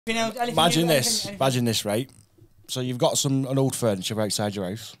Imagine this. Imagine this, right? So you've got an old furniture outside your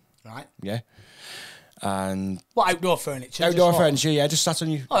house. Right. Yeah. And what, outdoor furniture? Outdoor furniture, yeah, just sat on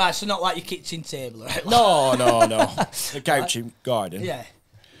you. Oh, right, so not like your kitchen table, right? No. The couch in garden. Yeah.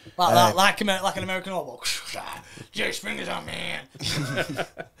 Like an American old Jay's fingers on me.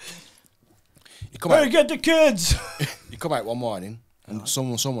 Better get the kids. You come out one morning and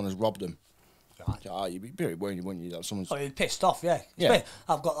someone has robbed them. Right. You'd be very worried, wouldn't you? That someone's... Oh, you're pissed off, yeah. Yeah.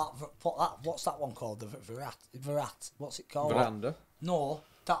 I've got that. What's that one called? The Verat. What's it called? Veranda. No,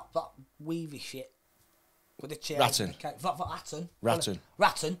 that weavy shit. With the chair. Rattan.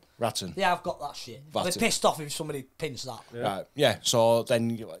 Yeah, I've got that shit. They're pissed off if somebody pins that. Yeah. Right. Yeah. So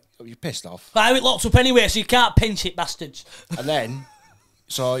then you're pissed off. But I have it locked up anyway, so you can't pinch it, bastards. And then,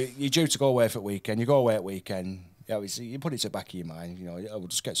 so you're due to go away for the weekend. You go away at weekend. You put it to the back of your mind. You know, we'll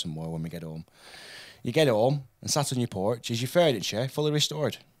just get some more when we get home. You get home and sat on your porch is your furniture fully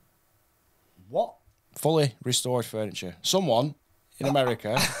restored. What? Fully restored furniture. Someone in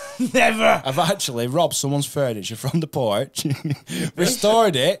America never have actually robbed someone's furniture from the porch,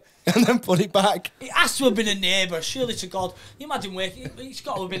 restored it, and then put it back. It has to have been a neighbour, surely to God. You imagine it's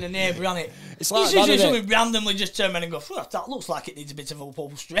got to have been a neighbour, hasn't it? It's like usually somebody randomly just turn around and go, that looks like it needs a bit of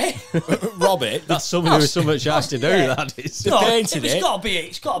upholstery. Rob it. That's somebody with so much asked to do, that is. They painted it.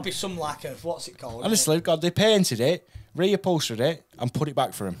 It's got to be some like a, what's it called? Honestly, God, they painted it, reupholstered it, and put it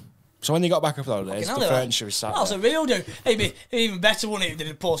back for him. So when they got back up those days, the furniture was sat there. That's a real do. It'd be even better, wouldn't it,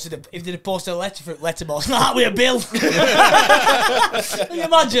 if they'd posted a letter for letterbox like with a bill. Can you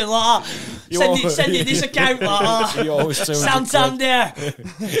imagine like that? Sending this account like that. Santander.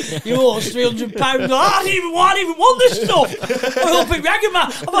 You owe us £300. I didn't even want this stuff. I'm hoping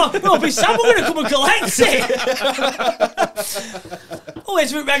I'm hoping Sam were going to come and collect it. Oh,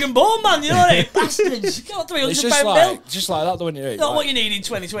 it's with Rag and Bone, man, you know what I mean? Bastards. Got £300 bill. Just like that, though, isn't it? Not what you need in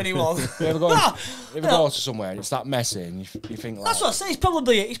 2021. You ever go to somewhere and it's that messy and you think like... That's what I say, he's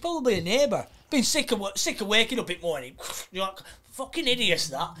probably a neighbour. Been sick of waking up in the morning. You're like, fucking idiots,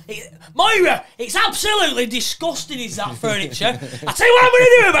 that. Moira, it's absolutely disgusting, is that furniture. I tell you what I'm going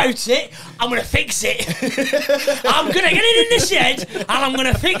to do about it. I'm going to fix it. I'm going to get it in the shed and I'm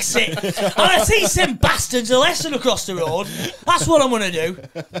going to fix it. I'm going to teach them bastards a lesson across the road. That's what I'm going to do.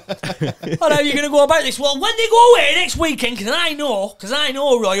 And how are you going to go about this? Well, when they go away next weekend, because I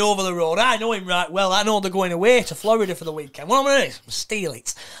know Roy over the road, I know him right well, I know they're going away to Florida for the weekend. What I'm going to do is steal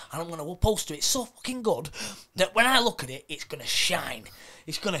it and I'm going to upholster it so fucking good that when I look at it, it's going to shine.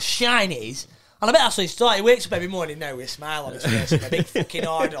 It's going to shine, it is. And I bet that's what he started. He wakes up every morning now with a smile on his face and a big fucking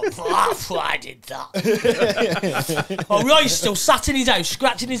hard on. That's why I did that. Oh, Roy's still sat in his house,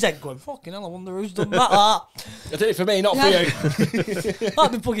 scratching his head, going, fucking hell, I wonder who's done that. I did it for me, not for you.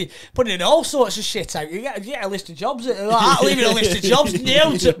 I've been putting in all sorts of shit out. You get a list of jobs. Leaving a list of jobs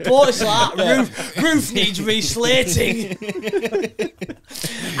nailed to ports like that. Roof needs reslating.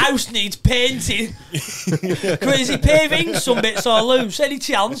 House needs painting. Crazy paving, some bits are loose. Any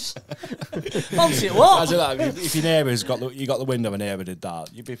chance? Fancy it, what? Imagine that, if your neighbour's got the window of a neighbour did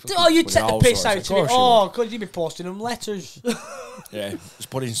that, you'd be... Oh, you'd take the piss out of it. Oh, because you'd be posting them letters. Yeah, just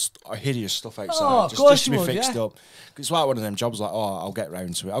putting hideous stuff outside. Oh, just to be fixed up. It's like one of them jobs like, oh, I'll get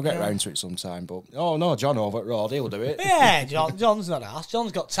round to it. I'll get round to it sometime. But, oh, no, John over at Road, he'll do it. Yeah, John's not ass.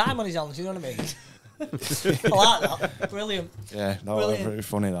 John's got time on his hands, you know what I mean? I like that. Brilliant. Yeah, no, brilliant. Very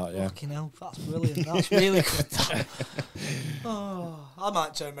funny that, yeah. Fucking hell, that's brilliant. That's really good. That. Oh, I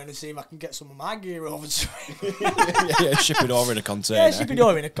might turn around and see if I can get some of my gear over to him. Yeah, ship it over in a container. Yeah, ship it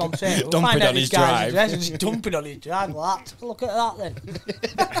over in a container. Dump it on his drive. And just dump it on his drive like that. Look at that then.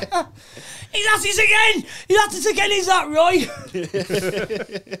 He's at it again! He's at it again, is that Roy?